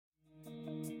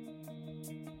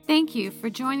Thank you for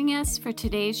joining us for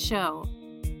today's show.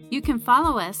 You can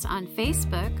follow us on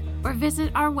Facebook or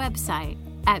visit our website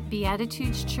at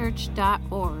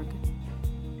beatitudeschurch.org.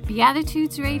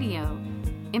 Beatitudes Radio,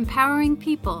 empowering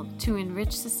people to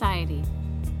enrich society.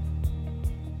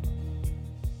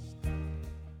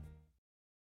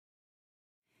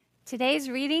 Today's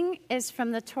reading is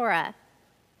from the Torah,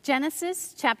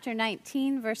 Genesis chapter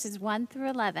 19, verses 1 through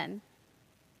 11.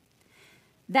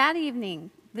 That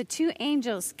evening, the two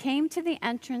angels came to the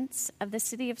entrance of the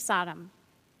city of Sodom.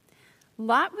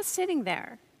 Lot was sitting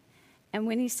there, and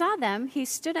when he saw them, he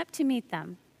stood up to meet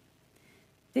them.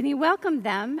 Then he welcomed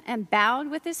them and bowed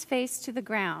with his face to the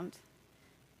ground.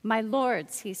 "My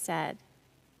lords," he said,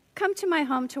 "come to my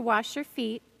home to wash your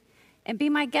feet and be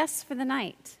my guests for the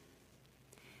night.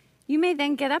 You may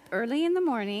then get up early in the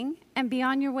morning and be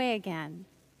on your way again."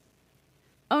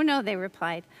 "Oh, no," they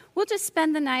replied, "we'll just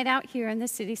spend the night out here in the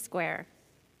city square."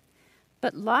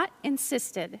 But Lot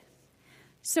insisted,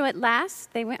 so at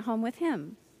last they went home with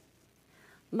him.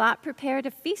 Lot prepared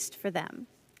a feast for them,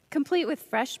 complete with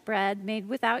fresh bread made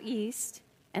without yeast,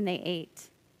 and they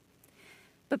ate.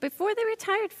 But before they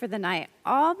retired for the night,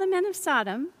 all the men of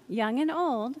Sodom, young and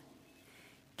old,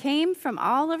 came from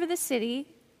all over the city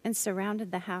and surrounded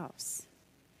the house.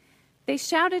 They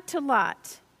shouted to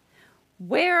Lot,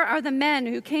 "Where are the men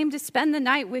who came to spend the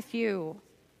night with you?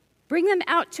 Bring them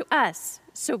out to us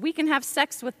so we can have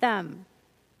sex with them."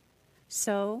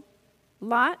 So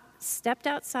Lot stepped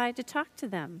outside to talk to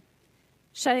them,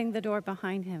 shutting the door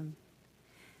behind him.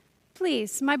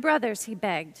 "Please, my brothers," he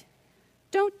begged,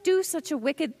 "don't do such a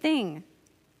wicked thing.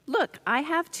 Look, I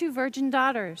have 2 virgin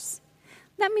daughters.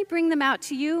 Let me bring them out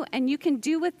to you, and you can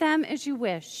do with them as you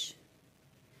wish.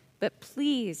 But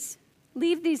please,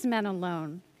 leave these men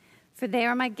alone, for they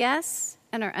are my guests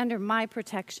and are under my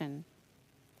protection."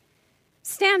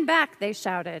 "Stand back," they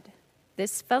shouted.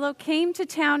 "This fellow came to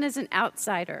town as an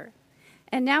outsider,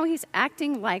 and now he's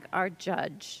acting like our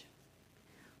judge.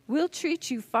 We'll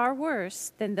treat you far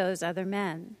worse than those other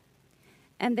men."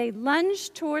 And they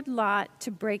lunged toward Lot to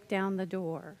break down the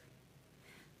door.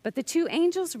 But the 2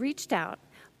 angels reached out,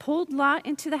 pulled Lot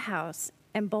into the house,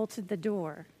 and bolted the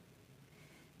door.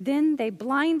 Then they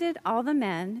blinded all the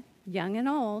men, young and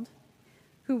old,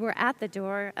 who were at the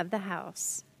door of the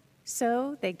house.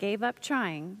 So they gave up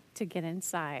trying to get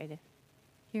inside.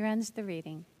 Here ends the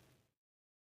reading.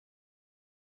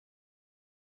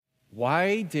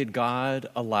 Why did God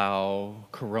allow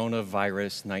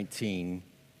coronavirus 19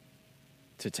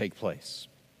 to take place?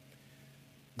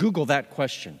 Google that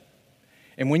question.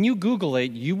 And when you Google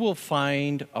it, you will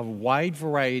find a wide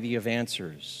variety of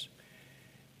answers.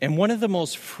 And one of the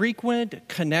most frequent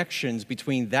connections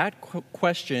between that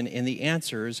question and the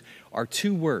answers are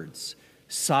 2 words,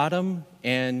 Sodom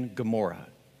and Gomorrah.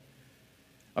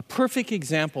 A perfect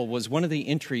example was one of the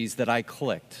entries that I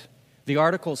clicked. The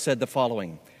article said the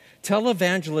following: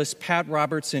 televangelist Pat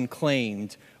Robertson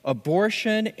claimed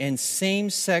abortion and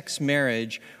same-sex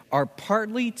marriage are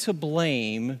partly to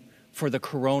blame for the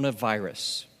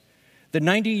coronavirus. The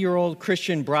 90-year-old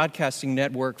Christian Broadcasting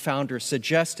Network founder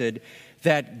suggested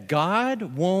that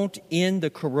God won't end the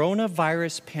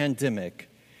coronavirus pandemic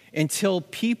until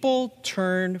people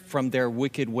turn from their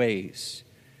wicked ways.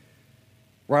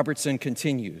 Robertson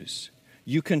continues,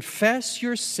 "You confess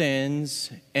your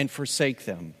sins and forsake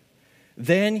them.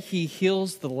 Then he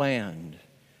heals the land.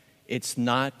 It's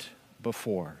not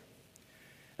before."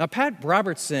 Now, Pat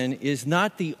Robertson is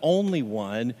not the only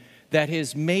one that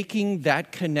is making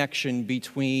that connection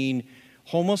between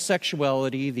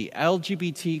homosexuality, the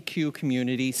LGBTQ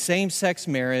community, same-sex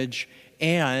marriage,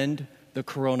 and the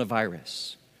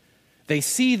coronavirus. They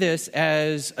see this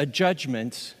as a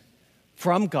judgment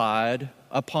from God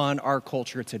upon our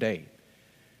culture today.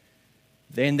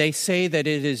 Then they say that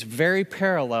it is very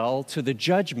parallel to the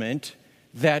judgment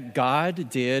that God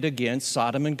did against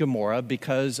Sodom and Gomorrah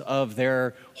because of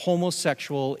their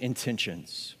homosexual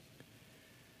intentions.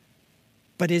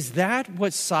 But is that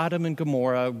what Sodom and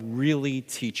Gomorrah really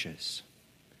teaches?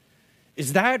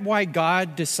 Is that why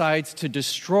God decides to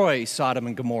destroy Sodom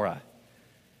and Gomorrah?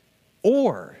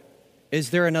 Or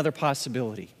is there another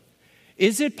possibility?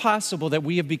 Is it possible that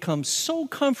we have become so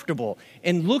comfortable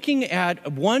in looking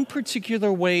at one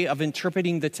particular way of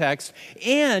interpreting the text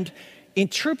and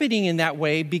interpreting in that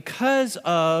way because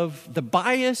of the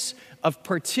bias of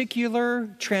particular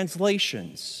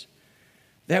translations,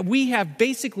 that we have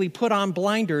basically put on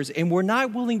blinders and we're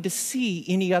not willing to see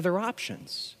any other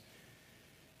options?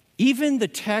 Even the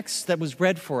text that was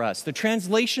read for us, the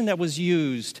translation that was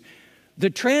used, the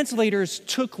translators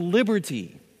took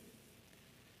liberty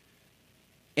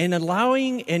and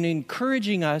allowing and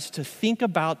encouraging us to think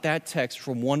about that text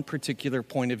from one particular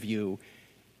point of view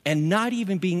and not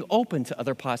even being open to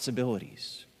other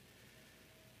possibilities.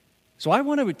 So I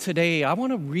want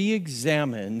to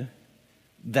re-examine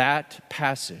that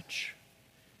passage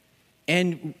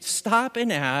and stop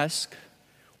and ask,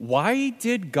 why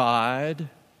did God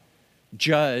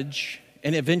judge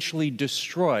and eventually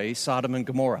destroy Sodom and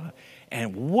Gomorrah?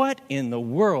 And what in the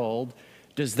world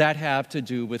does that have to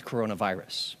do with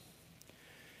coronavirus?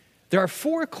 There are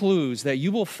 4 clues that you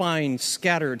will find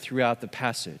scattered throughout the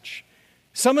passage.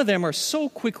 Some of them are so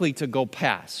quickly to go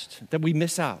past that we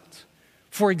miss out.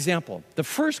 For example, the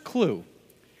first clue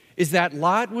is that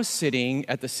Lot was sitting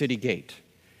at the city gate.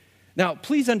 Now,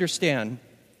 please understand,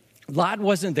 Lot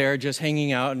wasn't there just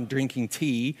hanging out and drinking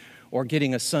tea or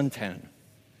getting a suntan.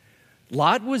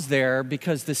 Lot was there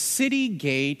because the city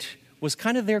gate was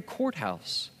kind of their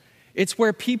courthouse. It's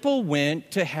where people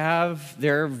went to have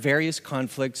their various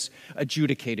conflicts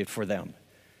adjudicated for them.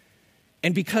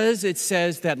 And because it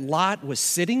says that Lot was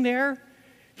sitting there,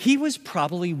 he was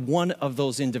probably one of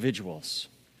those individuals.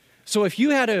 So if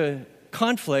you had a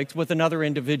conflict with another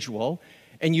individual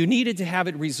and you needed to have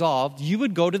it resolved, you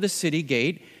would go to the city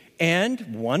gate,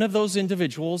 and one of those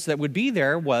individuals that would be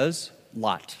there was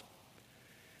Lot.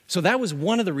 So that was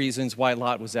one of the reasons why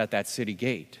Lot was at that city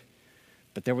gate.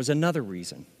 But there was another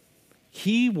reason.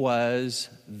 He was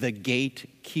the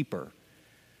gatekeeper.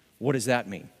 What does that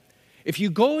mean? If you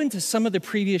go into some of the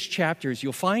previous chapters,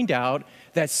 you'll find out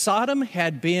that Sodom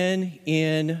had been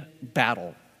in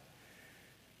battle,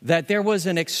 that there was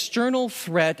an external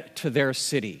threat to their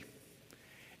city.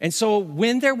 And so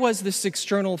when there was this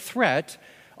external threat,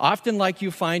 often like you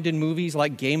find in movies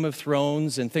like Game of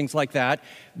Thrones and things like that,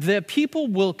 the people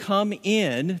will come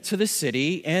in to the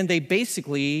city and they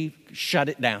basically shut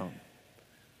it down.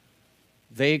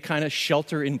 They kind of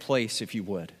shelter in place, if you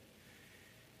would.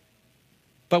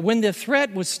 But when the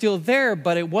threat was still there,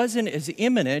 but it wasn't as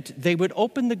imminent, they would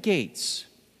open the gates.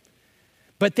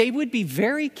 But they would be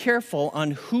very careful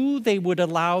on who they would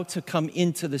allow to come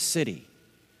into the city.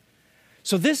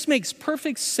 So this makes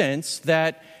perfect sense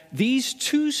that these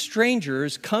 2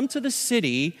 strangers come to the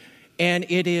city, and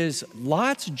it is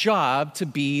Lot's job to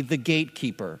be the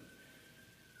gatekeeper.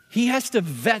 He has to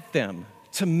vet them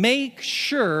to make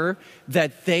sure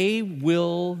that they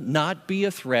will not be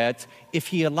a threat if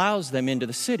he allows them into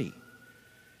the city.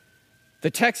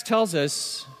 The text tells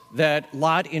us that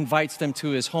Lot invites them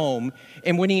to his home,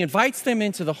 and when he invites them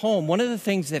into the home, one of the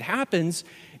things that happens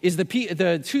is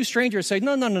the 2 strangers say,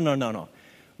 no.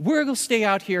 We're going to stay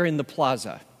out here in the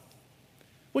plaza.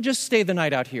 We'll just stay the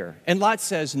night out here. And Lot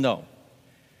says no.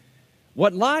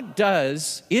 What Lot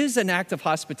does is an act of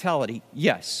hospitality,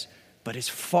 yes, but it's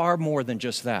far more than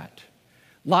just that.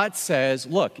 Lot says,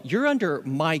 look, you're under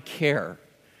my care.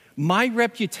 My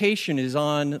reputation is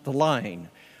on the line.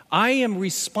 I am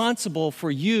responsible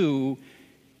for you,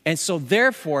 and so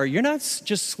therefore, you're not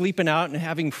just sleeping out and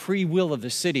having free will of the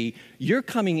city. You're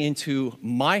coming into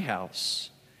my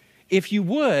house. If you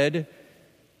would,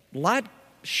 Lot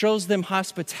shows them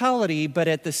hospitality, but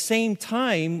at the same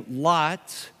time,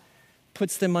 Lot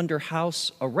puts them under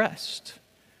house arrest.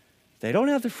 They don't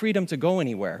have the freedom to go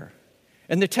anywhere.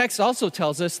 And the text also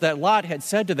tells us that Lot had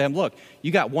said to them, look,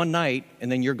 you got one night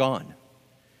and then you're gone.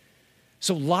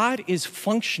 So Lot is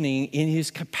functioning in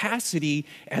his capacity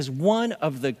as one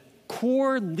of the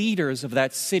core leaders of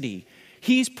that city.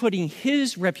 He's putting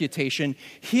his reputation,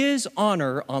 his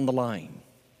honor on the line.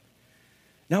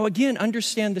 Now again,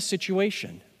 understand the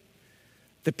situation.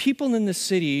 The people in the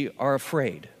city are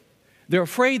afraid. They're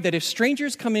afraid that if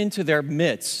strangers come into their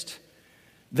midst,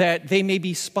 that they may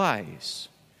be spies,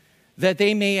 that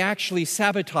they may actually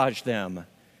sabotage them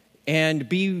and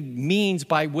be means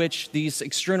by which these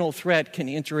external threat can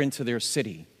enter into their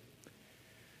city.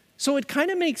 So it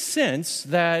kind of makes sense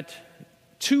that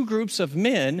 2 groups of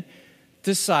men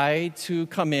decide to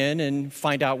come in and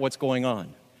find out what's going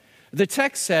on. The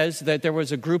text says that there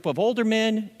was a group of older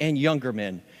men and younger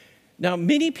men. Now,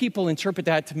 many people interpret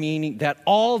that to mean that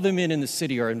all the men in the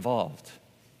city are involved.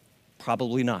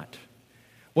 Probably not.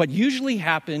 What usually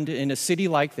happened in a city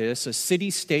like this, a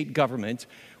city-state government,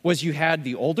 was you had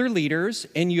the older leaders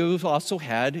and you also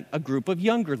had a group of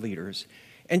younger leaders.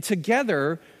 And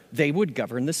together, they would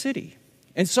govern the city.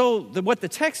 And so what the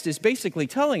text is basically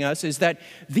telling us is that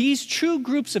these 2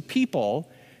 groups of people,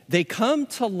 they come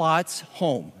to Lot's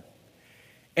home.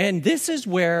 And this is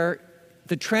where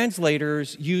the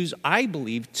translators use, I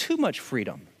believe, too much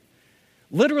freedom.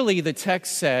 Literally, the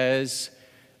text says,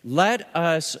 let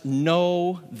us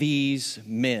know these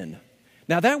men.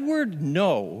 Now, that word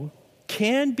know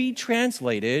can be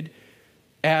translated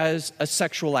as a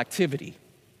sexual activity.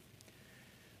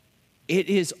 It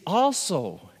is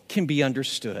also can be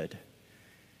understood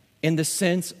in the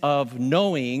sense of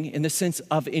knowing, in the sense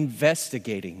of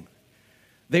investigating.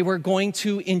 They were going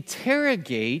to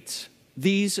interrogate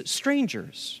these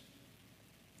strangers.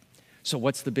 So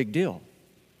what's the big deal?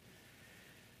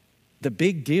 The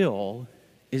big deal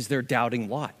is they're doubting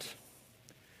Lot.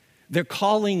 They're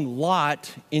calling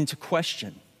Lot into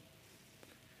question.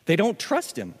 They don't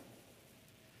trust him.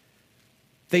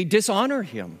 They dishonor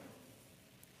him.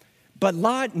 But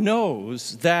Lot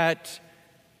knows that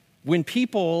when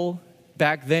people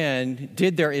back then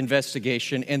did their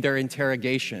investigation and their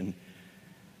interrogation,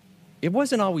 it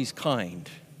wasn't always kind.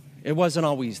 It wasn't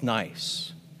always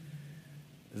nice.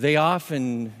 They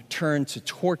often turned to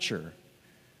torture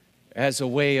as a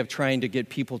way of trying to get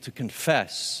people to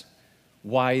confess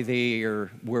why they were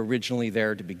originally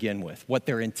there to begin with, what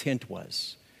their intent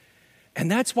was. And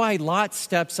that's why Lot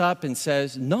steps up and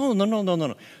says,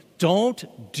 no.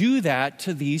 Don't do that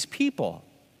to these people.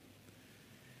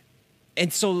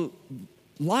 And so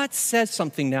Lot says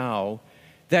something now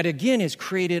that again has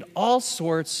created all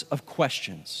sorts of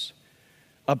questions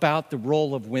about the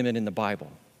role of women in the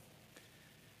Bible.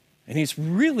 And it's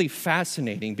really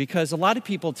fascinating because a lot of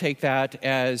people take that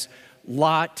as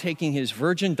Lot taking his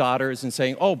virgin daughters and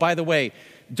saying, oh, by the way,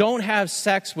 don't have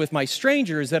sex with my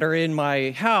strangers that are in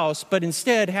my house, but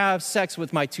instead have sex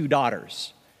with my 2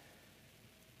 daughters.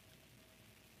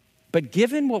 But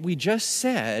given what we just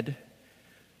said,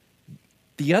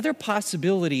 the other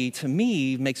possibility to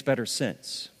me makes better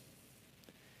sense.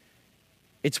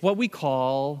 It's what we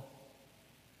call,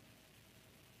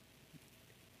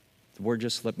 the word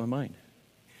just slipped my mind.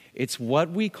 It's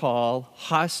what we call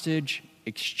hostage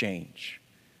exchange.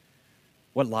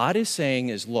 What Lot is saying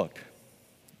is, look,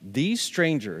 these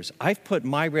strangers, I've put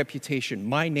my reputation,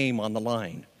 my name on the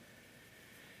line.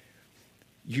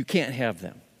 You can't have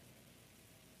them.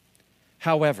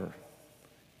 However,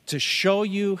 to show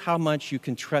you how much you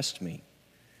can trust me,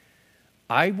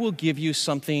 I will give you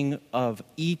something of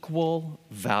equal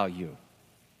value.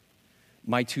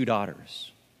 My 2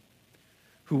 daughters,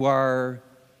 who are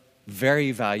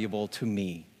very valuable to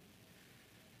me,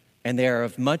 and they are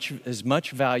of as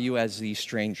much value as these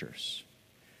strangers.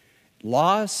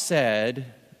 Law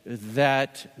said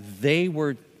that they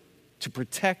were to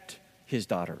protect his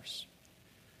daughters.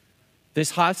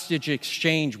 This hostage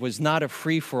exchange was not a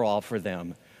free-for-all for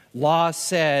them. Law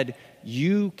said,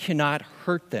 you cannot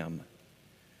hurt them.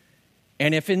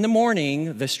 And if in the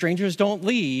morning the strangers don't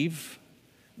leave,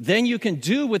 then you can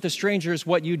do with the strangers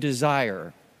what you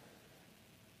desire.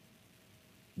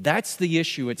 That's the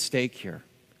issue at stake here.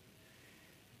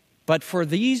 But for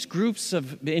these groups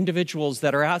of individuals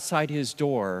that are outside his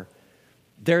door,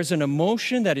 there's an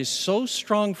emotion that is so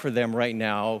strong for them right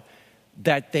now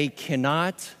that they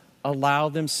cannot allow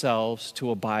themselves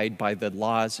to abide by the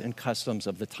laws and customs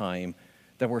of the time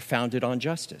that were founded on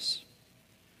justice.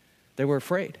 They were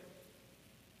afraid.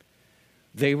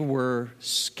 They were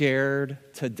scared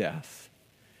to death.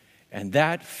 And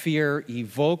that fear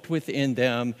evoked within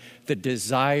them the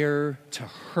desire to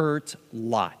hurt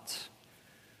Lot.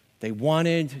 They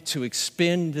wanted to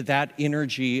expend that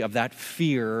energy of that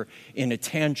fear in a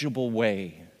tangible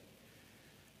way.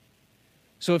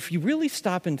 So if you really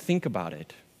stop and think about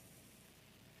it,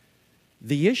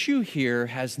 the issue here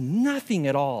has nothing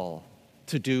at all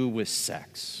to do with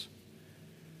sex.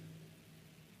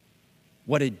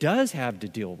 What it does have to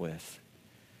deal with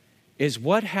is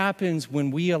what happens when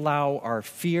we allow our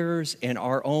fears and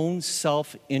our own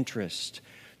self-interest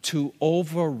to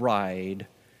override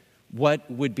what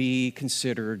would be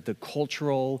considered the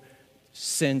cultural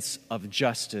sense of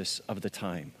justice of the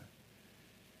time.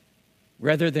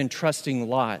 Rather than trusting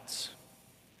Lot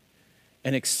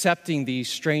and accepting these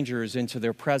strangers into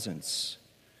their presence,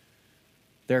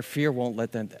 their fear won't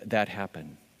let that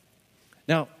happen.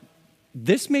 Now,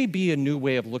 this may be a new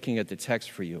way of looking at the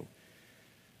text for you,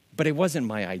 but it wasn't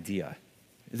my idea.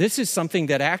 This is something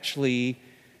that actually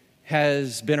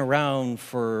has been around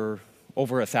for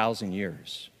over 1,000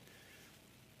 years.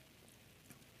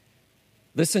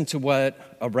 Listen to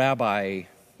what a rabbi,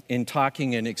 in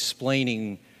talking and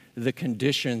explaining the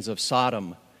conditions of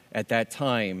Sodom at that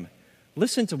time,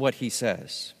 listen to what he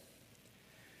says.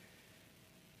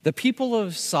 The people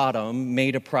of Sodom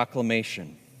made a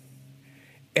proclamation.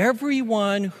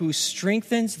 Everyone who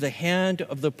strengthens the hand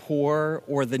of the poor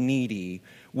or the needy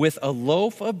with a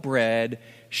loaf of bread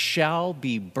shall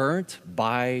be burnt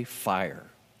by fire.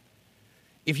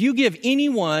 If you give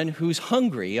anyone who's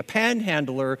hungry, a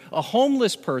panhandler, a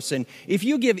homeless person, if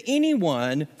you give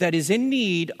anyone that is in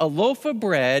need a loaf of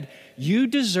bread, you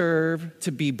deserve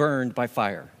to be burned by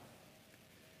fire.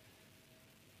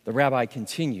 The rabbi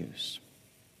continues.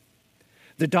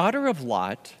 The daughter of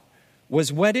Lot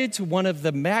was wedded to one of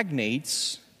the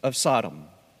magnates of Sodom.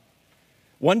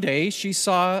 One day she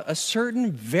saw a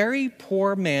certain very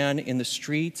poor man in the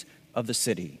street of the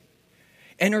city,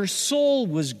 and her soul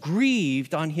was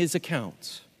grieved on his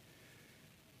account.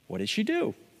 What did she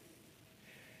do?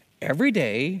 Every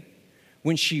day,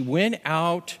 when she went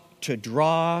out to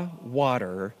draw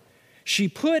water, she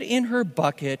put in her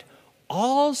bucket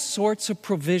all sorts of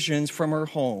provisions from her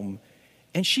home,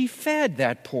 and she fed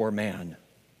that poor man.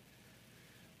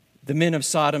 The men of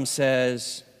Sodom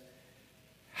says,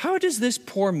 "How does this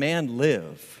poor man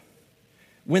live?"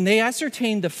 When they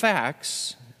ascertained the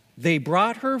facts, they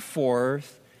brought her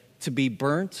forth to be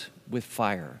burnt with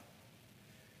fire.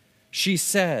 She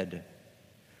said,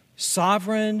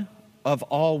 "Sovereign of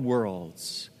all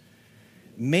worlds,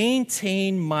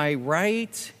 maintain my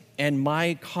right and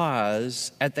my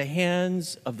cause at the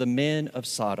hands of the men of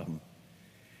Sodom."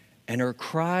 And her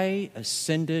cry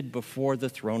ascended before the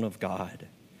throne of God.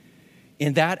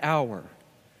 In that hour,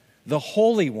 the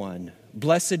Holy One,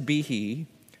 blessed be He,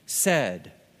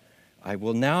 said, "I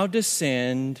will now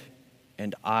descend,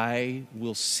 and I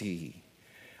will see.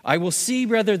 I will see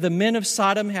whether the men of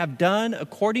Sodom have done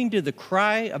according to the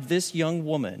cry of this young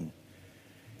woman."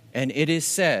 And it is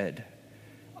said,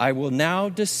 "I will now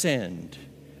descend,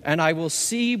 and I will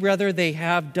see whether they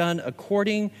have done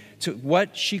according to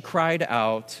what she cried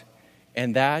out,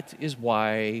 and that is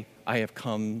why I have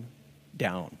come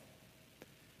down."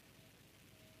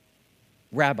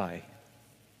 Rabbi,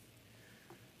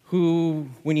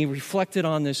 who, when he reflected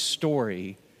on this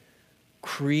story,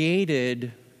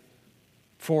 created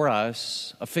for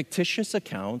us a fictitious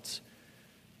account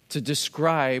to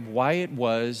describe why it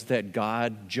was that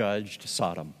God judged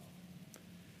Sodom.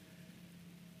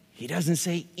 He doesn't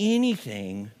say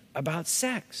anything about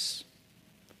sex.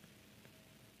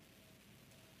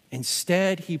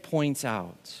 Instead, he points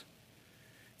out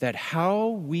that how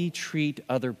we treat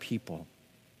other people,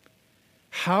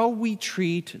 how we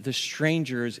treat the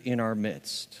strangers in our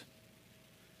midst,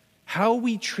 how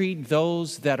we treat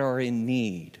those that are in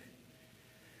need,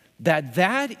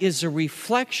 that is a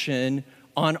reflection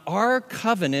on our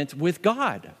covenant with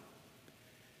God.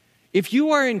 If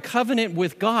you are in covenant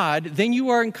with God, then you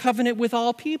are in covenant with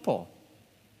all people.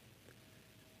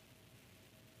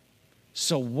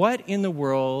 So what in the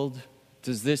world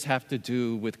does this have to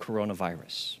do with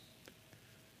coronavirus?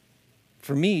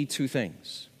 For me, two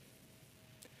things.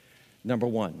 Number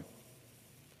one,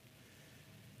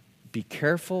 be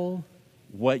careful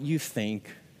what you think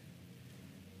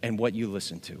and what you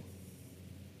listen to.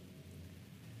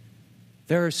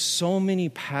 There are so many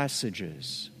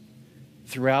passages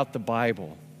throughout the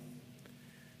Bible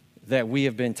that we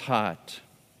have been taught,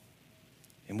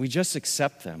 and we just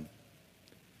accept them.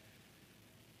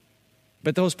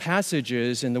 But those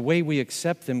passages and the way we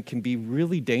accept them can be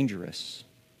really dangerous,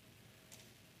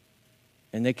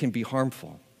 and they can be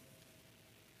harmful.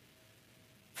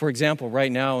 For example,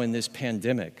 right now in this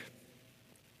pandemic,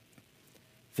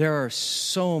 there are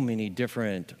so many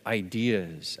different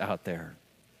ideas out there.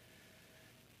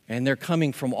 And they're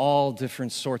coming from all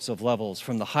different sorts of levels,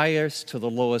 from the highest to the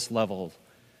lowest level.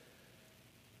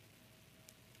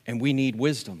 And we need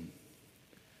wisdom.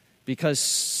 Because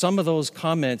some of those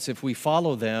comments, if we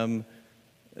follow them,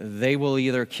 they will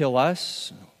either kill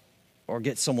us or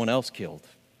get someone else killed.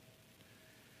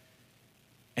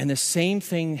 And the same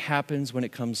thing happens when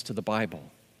it comes to the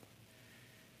Bible.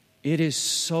 It is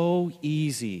so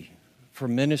easy for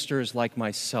ministers like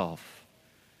myself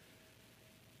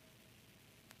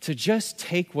to just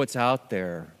take what's out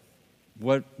there,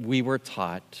 what we were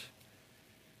taught,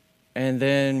 and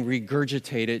then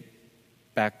regurgitate it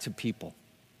back to people.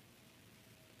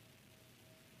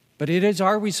 But it is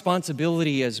our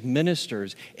responsibility as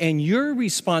ministers, and your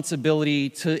responsibility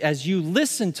to, as you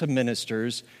listen to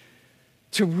ministers,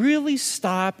 to really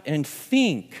stop and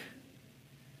think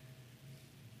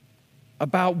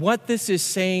about what this is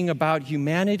saying about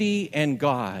humanity and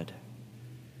God.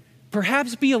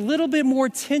 Perhaps be a little bit more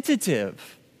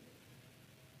tentative.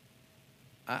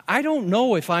 I don't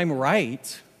know if I'm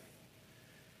right,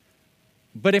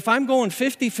 but if I'm going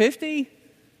 50-50,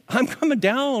 I'm coming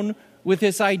down with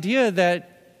this idea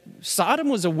that Sodom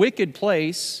was a wicked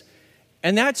place,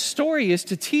 and that story is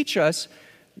to teach us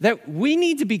that we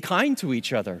need to be kind to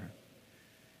each other.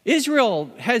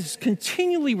 Israel has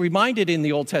continually reminded in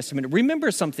the Old Testament, remember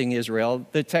something, Israel,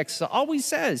 the text always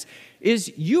says,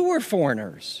 is you were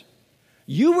foreigners.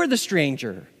 You were the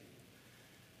stranger.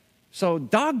 So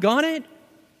doggone it,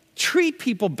 treat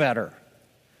people better.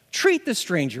 Treat the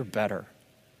stranger better.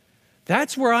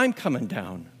 That's where I'm coming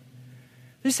down.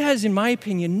 This has, in my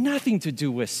opinion, nothing to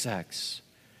do with sex.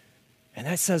 And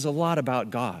that says a lot about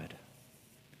God.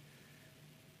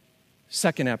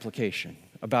 Second application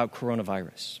about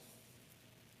coronavirus.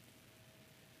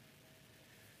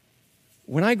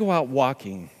 When I go out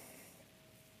walking,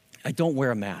 I don't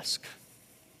wear a mask.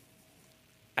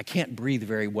 I can't breathe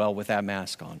very well with that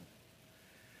mask on.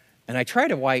 And I try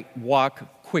to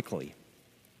walk quickly.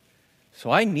 So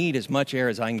I need as much air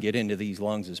as I can get into these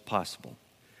lungs as possible.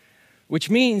 Which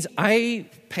means I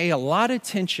pay a lot of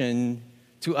attention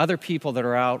to other people that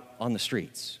are out on the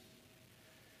streets.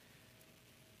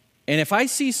 And if I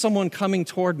see someone coming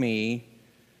toward me,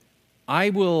 I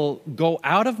will go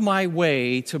out of my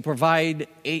way to provide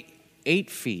 8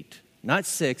 feet, not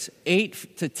 6,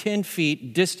 8 to 10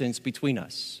 feet distance between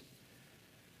us.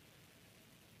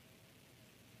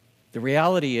 The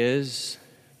reality is,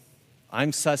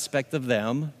 I'm suspect of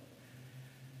them,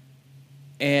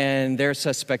 and they're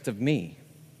suspect of me.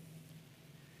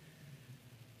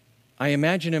 I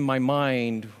imagine in my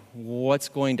mind what's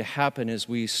going to happen as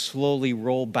we slowly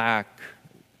roll back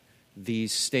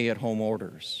these stay-at-home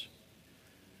orders.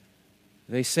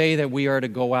 They say that we are to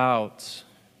go out,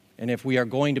 and if we are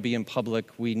going to be in public,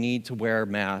 we need to wear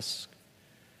masks.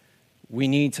 We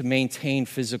need to maintain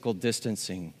physical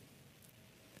distancing.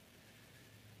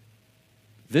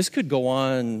 This could go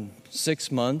on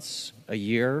 6 months, a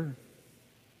year.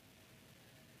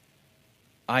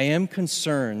 I am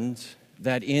concerned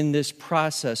that in this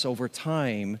process over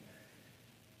time,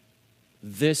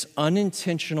 this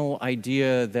unintentional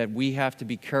idea that we have to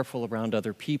be careful around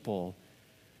other people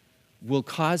will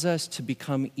cause us to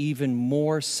become even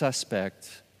more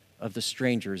suspect of the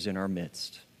strangers in our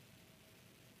midst.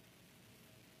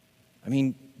 I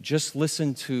mean, just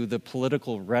listen to the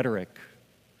political rhetoric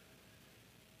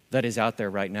that is out there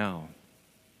right now,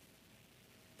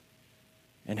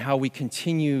 and how we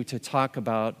continue to talk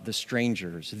about the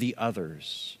strangers, the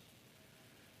others.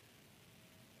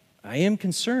 I am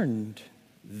concerned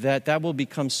that that will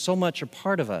become so much a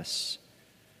part of us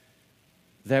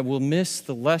that we'll miss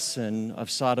the lesson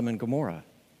of Sodom and Gomorrah.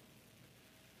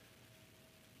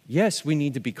 Yes, we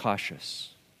need to be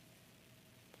cautious,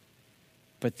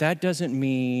 but that doesn't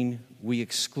mean we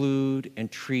exclude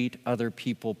and treat other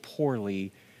people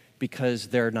poorly because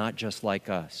they're not just like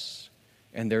us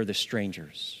and they're the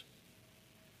strangers.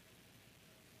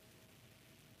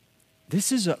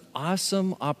 This is an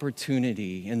awesome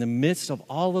opportunity in the midst of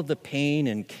all of the pain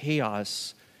and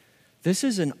chaos. This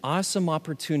is an awesome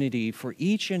opportunity for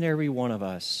each and every one of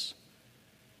us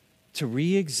to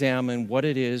re-examine what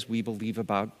it is we believe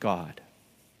about God.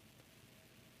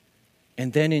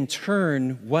 And then in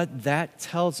turn, what that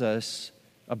tells us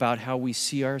about how we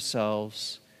see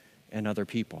ourselves and other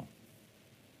people.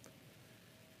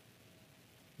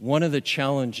 One of the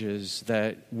challenges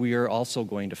that we are also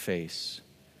going to face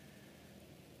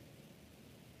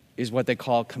is what they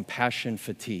call compassion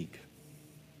fatigue.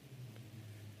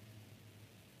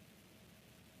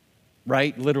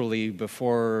 Right, literally,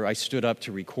 before I stood up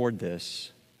to record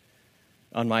this,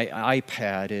 on my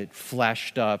iPad, it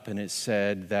flashed up and it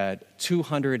said that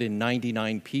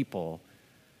 299 people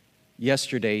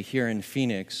yesterday here in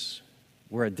Phoenix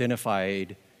were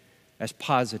identified as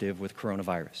positive with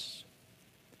coronavirus.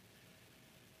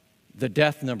 The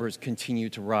death numbers continue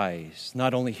to rise,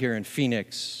 not only here in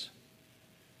Phoenix,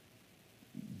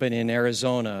 but in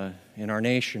Arizona, in our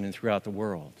nation, and throughout the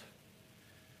world.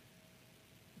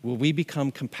 Will we become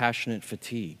compassionate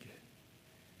fatigue,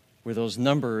 where those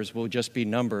numbers will just be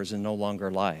numbers and no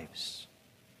longer lives?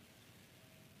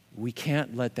 We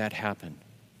can't let that happen.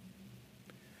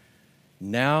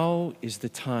 Now is the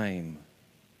time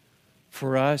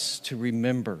for us to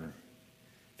remember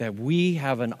that we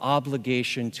have an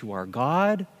obligation to our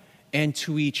God and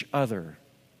to each other,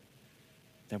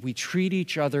 that we treat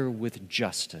each other with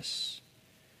justice,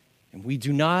 and we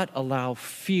do not allow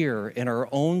fear and our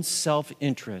own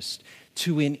self-interest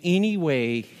to in any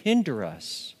way hinder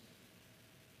us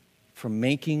from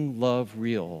making love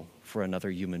real for another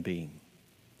human being.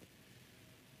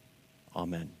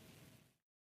 Amen.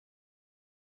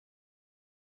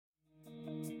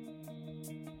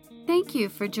 Thank you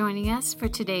for joining us for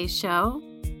today's show.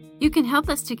 You can help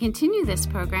us to continue this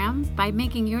program by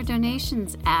making your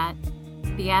donations at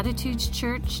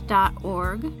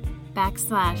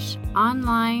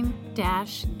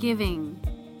beatitudeschurch.org/online-giving.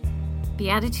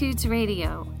 Beatitudes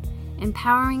Radio,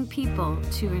 empowering people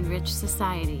to enrich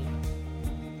society.